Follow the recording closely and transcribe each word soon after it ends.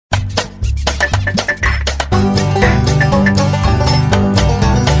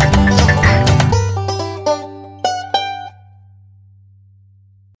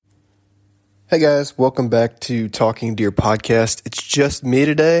Hey guys, welcome back to Talking Deer Podcast. It's just me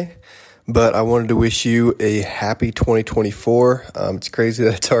today, but I wanted to wish you a happy 2024. It's crazy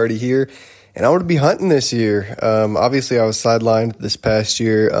that it's already here, and I want to be hunting this year. Obviously, I was sidelined this past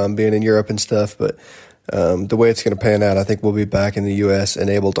year, being in Europe and stuff, but the way it's going to pan out, I think we'll be back in the U.S. and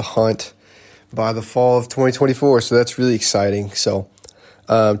able to hunt by the fall of 2024, so that's really exciting. So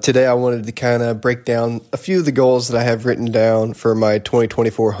today I wanted to kind of break down a few of the goals that I have written down for my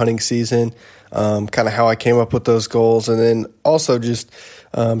 2024 hunting season, kind of how I came up with those goals, and then also just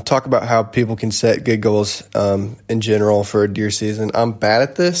talk about how people can set good goals in general for a deer season. I'm bad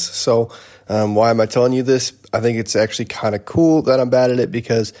at this, so why am I telling you this? I think it's actually kind of cool that I'm bad at it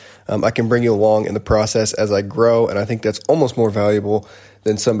because I can bring you along in the process as I grow, and I think that's almost more valuable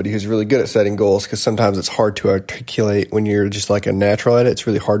than somebody who's really good at setting goals, because sometimes it's hard to articulate when you're just like a natural at it. It's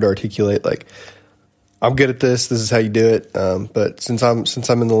really hard to articulate like, I'm good at this. This is how you do it. But since I'm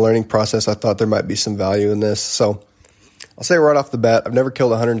in the learning process, I thought there might be some value in this. So I'll say right off the bat, I've never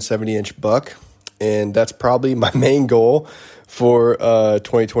killed a 170-inch buck, and that's probably my main goal for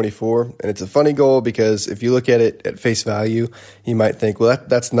 2024. And it's a funny goal because if you look at it at face value, you might think, well,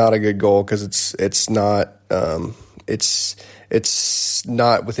 that's not a good goal because it's not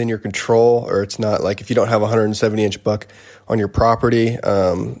within your control, or it's not like if you don't have a 170-inch buck on your property.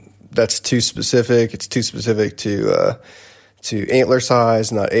 That's too specific. It's too specific to antler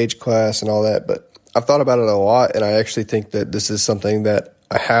size, not age class and all that. But I've thought about it a lot, and I actually think that this is something that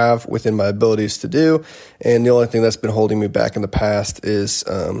I have within my abilities to do. And the only thing that's been holding me back in the past is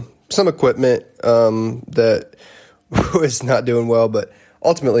some equipment that was not doing well, but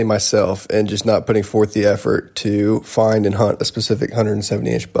ultimately myself, and just not putting forth the effort to find and hunt a specific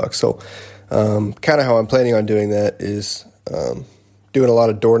 170-inch buck. So kind of how I'm planning on doing that is doing a lot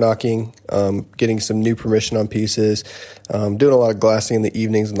of door knocking, getting some new permission on pieces, doing a lot of glassing in the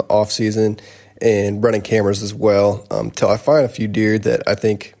evenings in the off season, and running cameras as well, till I find a few deer that I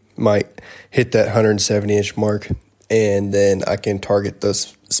think might hit that 170-inch mark, and then I can target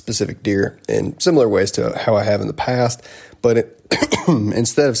those specific deer in similar ways to how I have in the past. But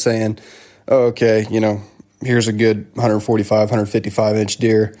instead of saying, oh, okay, here's a good 145, 155-inch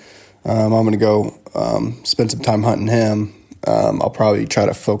deer, I'm going to go spend some time hunting him. I'll probably try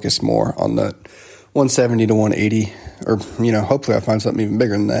to focus more on the 170 to 180, or, hopefully I find something even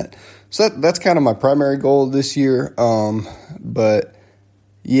bigger than that. So that's kind of my primary goal this year. But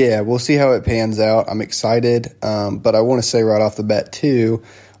yeah, we'll see how it pans out. I'm excited. But I want to say right off the bat too,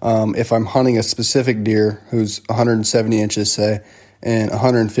 if I'm hunting a specific deer who's 170 inches, say, and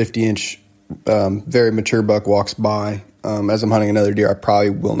 150-inch very mature buck walks by as I'm hunting another deer, I probably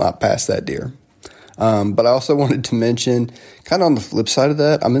will not pass that deer. But I also wanted to mention, kind of on the flip side of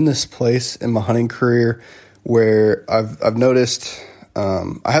that, I'm in this place in my hunting career where I've noticed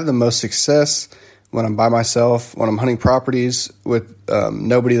I have the most success when I'm by myself, when I'm hunting properties with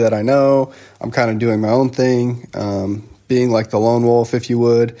nobody that I know. I'm kind of doing my own thing, being like the lone wolf, if you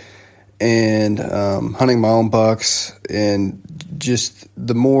would, and hunting my own bucks. And just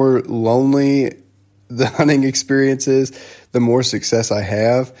the more lonely the hunting experience is, the more success I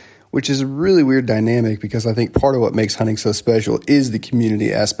have, which is a really weird dynamic, because I think part of what makes hunting so special is the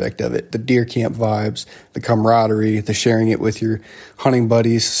community aspect of it, the deer camp vibes, the camaraderie, the sharing it with your hunting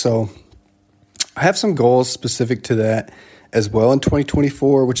buddies. So I have some goals specific to that as well in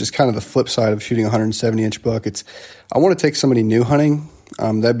 2024, which is kind of the flip side of shooting a 170-inch buck. I want to take somebody new hunting.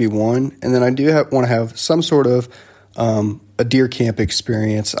 That'd be one. And then I do want to have some sort of a deer camp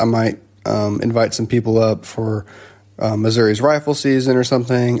experience. I might invite some people up for Missouri's rifle season or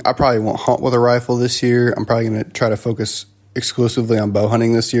something. I probably won't hunt with a rifle this year. I'm probably going to try to focus exclusively on bow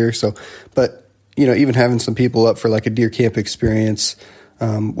hunting this year. So, but even having some people up for like a deer camp experience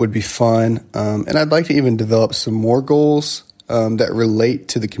would be fun. And I'd like to even develop some more goals that relate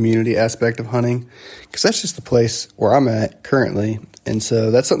to the community aspect of hunting, because that's just the place where I'm at currently. And so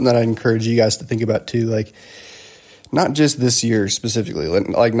that's something that I encourage you guys to think about too. Like, not just this year specifically,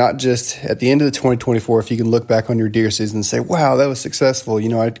 like not just at the end of the 2024, if you can look back on your deer season and say, wow, that was successful.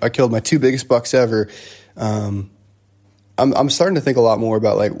 I killed my 2 biggest bucks ever. I'm starting to think a lot more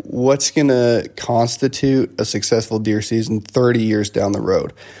about like what's going to constitute a successful deer season 30 years down the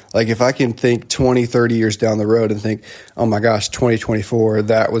road. Like if I can think 20, 30 years down the road and think, oh my gosh, 2024,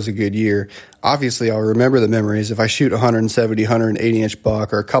 that was a good year. Obviously I'll remember the memories. If I shoot 170, 180-inch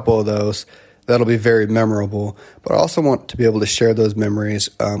buck or a couple of those, that'll be very memorable. But I also want to be able to share those memories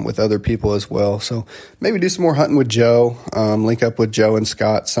with other people as well. So maybe do some more hunting with Joe, link up with Joe and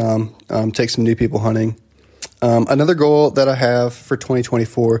Scott some, take some new people hunting. Another goal that I have for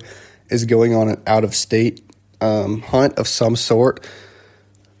 2024 is going on an out-of-state hunt of some sort.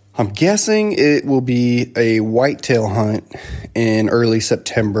 I'm guessing it will be a whitetail hunt in early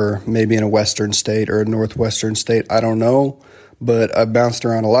September, maybe in a western state or a northwestern state. I don't know, but I've bounced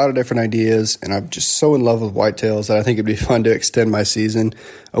around a lot of different ideas, and I'm just so in love with whitetails that I think it'd be fun to extend my season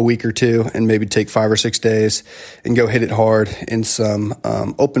a week or two and maybe take 5 or 6 days and go hit it hard in some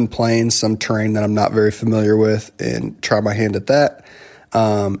open plains, some terrain that I'm not very familiar with, and try my hand at that.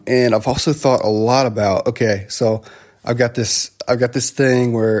 And I've also thought a lot about, okay, so I've got this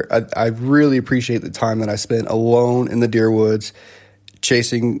thing where I really appreciate the time that I spent alone in the deer woods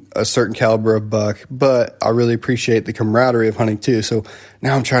chasing a certain caliber of buck, but I really appreciate the camaraderie of hunting too. So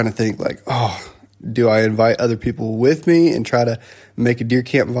now I'm trying to think like, do I invite other people with me and try to make a deer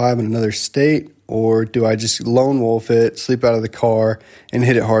camp vibe in another state? Or do I just lone wolf it, sleep out of the car, and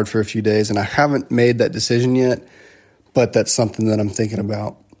hit it hard for a few days? And I haven't made that decision yet, but that's something that I'm thinking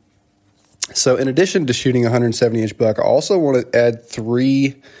about. So in addition to shooting a 170-inch buck, I also want to add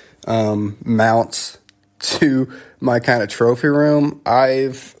 3 mounts to my kind of trophy room.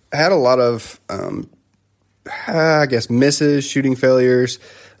 I've had a lot of, misses, shooting failures,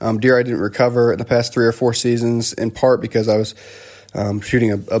 deer I didn't recover in the past 3 or 4 seasons, in part because I was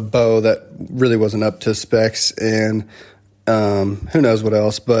shooting a bow that really wasn't up to specs, and who knows what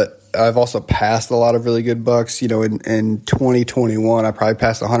else. But I've also passed a lot of really good bucks. In 2021, I probably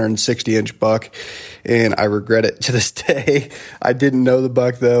passed a 160-inch buck, and I regret it to this day. I didn't know the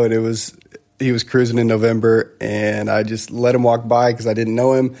buck, though, and he was cruising in November, and I just let him walk by because I didn't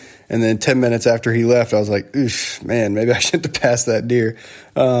know him. And then 10 minutes after he left, I was like, oof, man, maybe I shouldn't have passed that deer.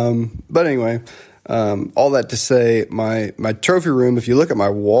 But anyway, all that to say, my trophy room, if you look at my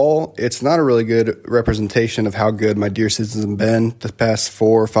wall, it's not a really good representation of how good my deer seasons have been the past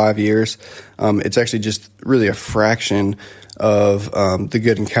 4 or 5 years. It's actually just really a fraction of the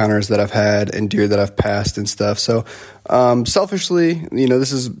good encounters that I've had and deer that I've passed and stuff. So selfishly,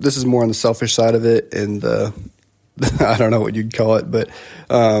 this is more on the selfish side of it, and I don't know what you'd call it, but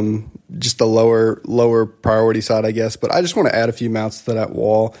just the lower priority side, I guess. But I just want to add a few mounts to that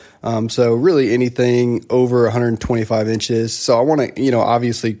wall. So really anything over 125 inches. So I want to,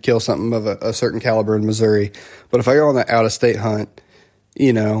 obviously kill something of a certain caliber in Missouri. But if I go on that out-of-state hunt,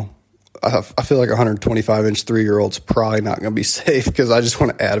 I feel like a 125-inch 3-year-old's probably not going to be safe, because I just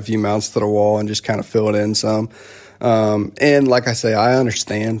want to add a few mounts to the wall and just kind of fill it in some. And like I say, I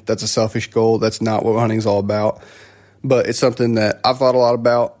understand that's a selfish goal. That's not what hunting's all about. But it's something that I've thought a lot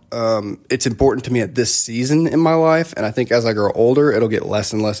about. It's important to me at this season in my life, and I think as I grow older, it'll get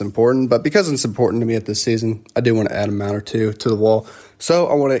less and less important. But because it's important to me at this season, I do want to add a mount or 2 to the wall. So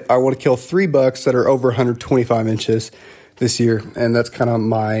I want to kill 3 bucks that are over 125 inches this year, and that's kind of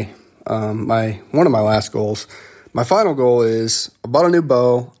my one of my last goals. My final goal is I bought a new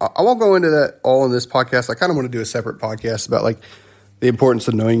bow. I won't go into that all in this podcast. I kind of want to do a separate podcast about like the importance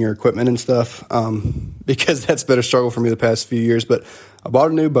of knowing your equipment and stuff, because that's been a struggle for me the past few years. But I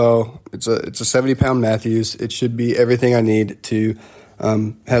bought a new bow. It's a 70-pound Matthews. It should be everything I need to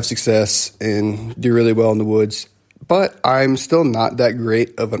have success and do really well in the woods. But I'm still not that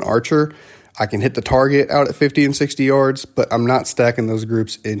great of an archer. I can hit the target out at 50 and 60 yards, but I'm not stacking those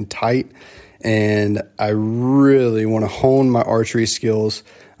groups in tight. And I really want to hone my archery skills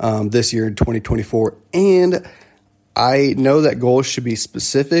this year in 2024. And I know that goals should be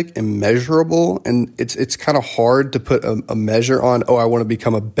specific and measurable, and it's kind of hard to put a measure on, I want to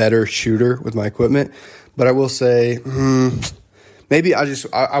become a better shooter with my equipment. But I will say, maybe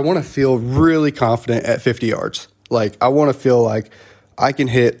I want to feel really confident at 50 yards. Like, I want to feel like I can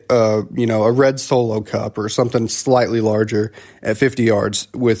hit, a red solo cup or something slightly larger at 50 yards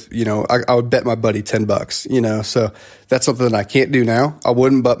with, I would bet my buddy $10, so that's something that I can't do now. I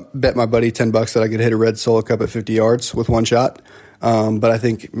wouldn't bet my buddy $10 that I could hit a red solo cup at 50 yards with one shot. But I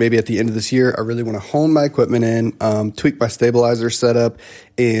think maybe at the end of this year, I really want to hone my equipment in, tweak my stabilizer setup,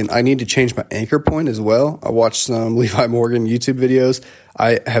 and I need to change my anchor point as well. I watched some Levi Morgan YouTube videos.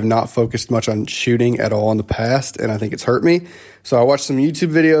 I have not focused much on shooting at all in the past, and I think it's hurt me. So I watched some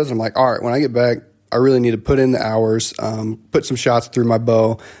YouTube videos. And I'm like, all right, when I get back, I really need to put in the hours, put some shots through my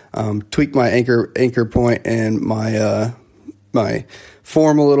bow, tweak my anchor point and my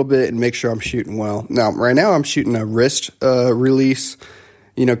form a little bit, and make sure I'm shooting well. Now, right now I'm shooting a wrist release,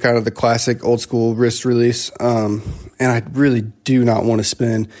 kind of the classic old school wrist release. And I really do not want to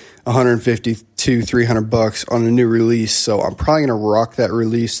spend $150 to $300 on a new release. So I'm probably going to rock that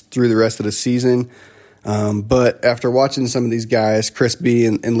release through the rest of the season. But after watching some of these guys, Chris B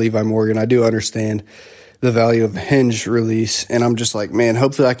and Levi Morgan, I do understand the value of a hinge release. And I'm just like, man,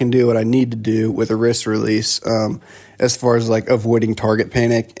 hopefully I can do what I need to do with a wrist release, as far as like avoiding target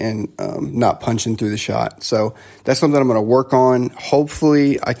panic and not punching through the shot. So that's something I'm going to work on.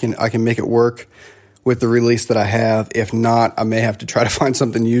 Hopefully I can make it work with the release that I have. If not, I may have to try to find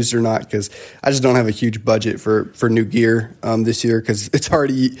something used or not, because I just don't have a huge budget for new gear this year, because it's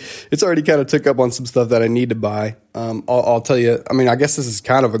already kind of took up on some stuff that I need to buy. I'll tell you, I mean, I guess this is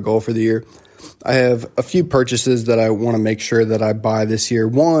kind of a goal for the year. I have a few purchases that I want to make sure that I buy this year.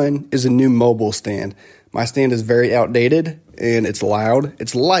 One is a new mobile stand. My stand is very outdated and it's loud.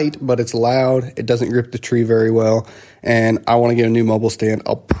 It's light, but it's loud. It doesn't grip the tree very well. And I want to get a new mobile stand.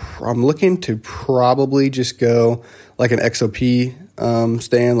 I'm looking to probably just go like an XOP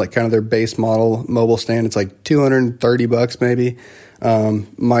stand, like kind of their base model mobile stand. It's like $230 maybe.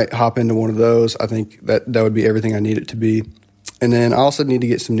 Might hop into one of those. I think that would be everything I need it to be. And then I also need to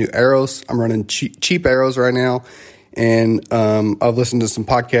get some new arrows. I'm running cheap arrows right now. And I've listened to some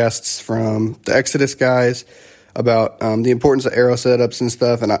podcasts from the Exodus guys about the importance of arrow setups and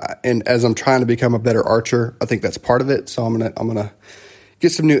stuff. And as I'm trying to become a better archer, I think that's part of it. So I'm gonna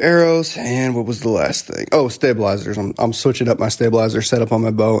get some new arrows. And what was the last thing? Oh, stabilizers. I'm switching up my stabilizer setup on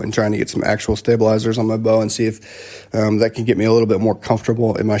my bow and trying to get some actual stabilizers on my bow and see if that can get me a little bit more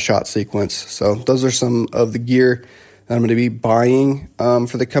comfortable in my shot sequence. So those are some of the gear that I'm going to be buying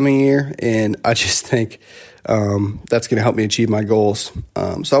for the coming year. And I just think that's going to help me achieve my goals.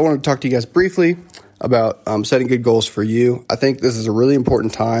 So I want to talk to you guys briefly about setting good goals for you. I think this is a really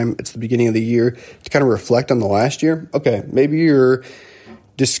important time. It's the beginning of the year to kind of reflect on the last year. Okay, maybe you're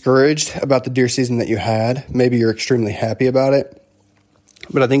discouraged about the deer season that you had. Maybe you're extremely happy about it.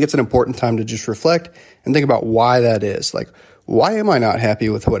 But I think it's an important time to just reflect and think about why that is. Like, why am I not happy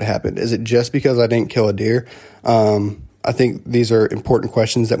with what happened? Is it just because I didn't kill a deer? I think these are important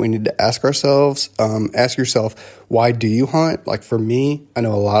questions that we need to ask ourselves. Ask yourself, why do you hunt? Like for me, I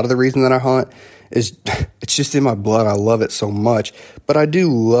know a lot of the reason that I hunt is it's just in my blood. I love it so much. But I do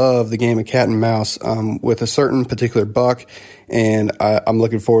love the game of cat and mouse with a certain particular buck, and I'm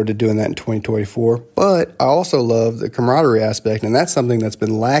looking forward to doing that in 2024. But I also love the camaraderie aspect, and that's something that's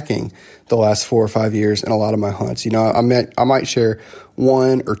been lacking the last 4 or 5 years in a lot of my hunts. You know, I might share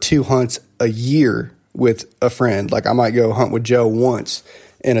 1 or 2 hunts a year with a friend. Like I might go hunt with Joe once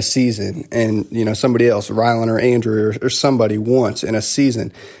in a season, and you know, somebody else, Rylan or Andrew or somebody once in a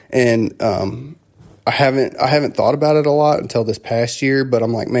season. And I haven't thought about it a lot until this past year, but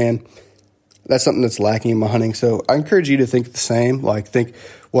I'm like, man, that's something that's lacking in my hunting. So I encourage you to think the same. Like think,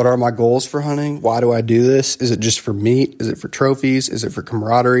 what are my goals for hunting? Why do I do this? Is it just for meat? Is it for trophies? Is it for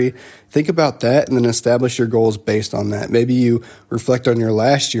camaraderie? Think about that and then establish your goals based on that. Maybe you reflect on your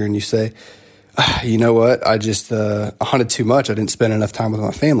last year and you say, you know what? I just hunted too much. I didn't spend enough time with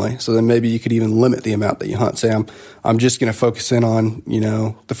my family. So then maybe you could even limit the amount that you hunt. Say I'm just going to focus in on, you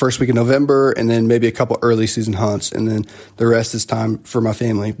know, the first week of November and then maybe a couple early season hunts, and then the rest is time for my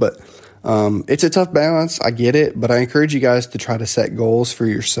family. But it's a tough balance. I get it, but I encourage you guys to try to set goals for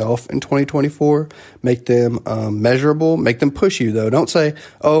yourself in 2024. Make them measurable. Make them push you, though. Don't say,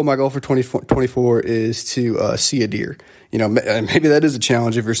 oh, my goal for 2024 is to see a deer. You know, maybe that is a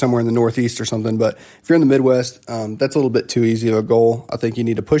challenge if you're somewhere in the Northeast or something, but if you're in the Midwest, that's a little bit too easy of a goal. I think you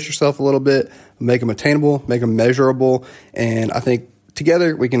need to push yourself a little bit, make them attainable, make them measurable, and I think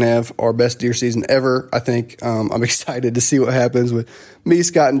together we can have our best deer season ever. I think I'm excited to see what happens with me,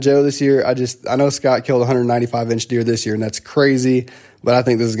 Scott, and Joe this year. I know Scott killed a 195-inch deer this year, and that's crazy, but I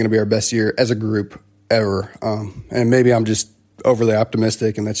think this is going to be our best year as a group ever. And maybe I'm just overly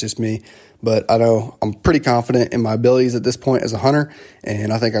optimistic, and that's just me. But I know I'm pretty confident in my abilities at this point as a hunter,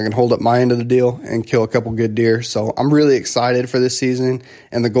 and I think I can hold up my end of the deal and kill a couple good deer. So I'm really excited for this season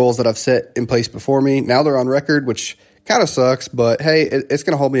and the goals that I've set in place before me. Now they're on record, which kind of sucks, but hey, it's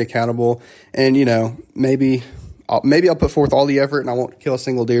going to hold me accountable. And, you know, maybe I'll put forth all the effort and I won't kill a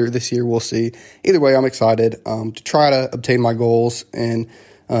single deer this year. We'll see. Either way, I'm excited to try to obtain my goals and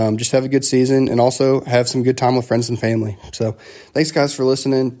just have a good season and also have some good time with friends and family. So thanks, guys, for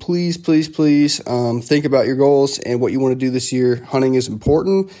listening. Please, please, please think about your goals and what you want to do this year. Hunting is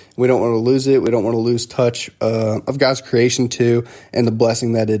important. We don't want to lose it. We don't want to lose touch of God's creation too and the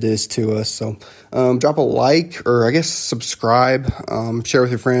blessing that it is to us. So drop a like, or I guess subscribe, share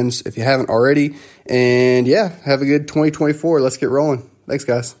with your friends if you haven't already. And yeah, have a good 2024. Let's get rolling. Thanks,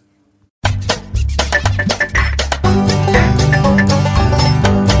 guys.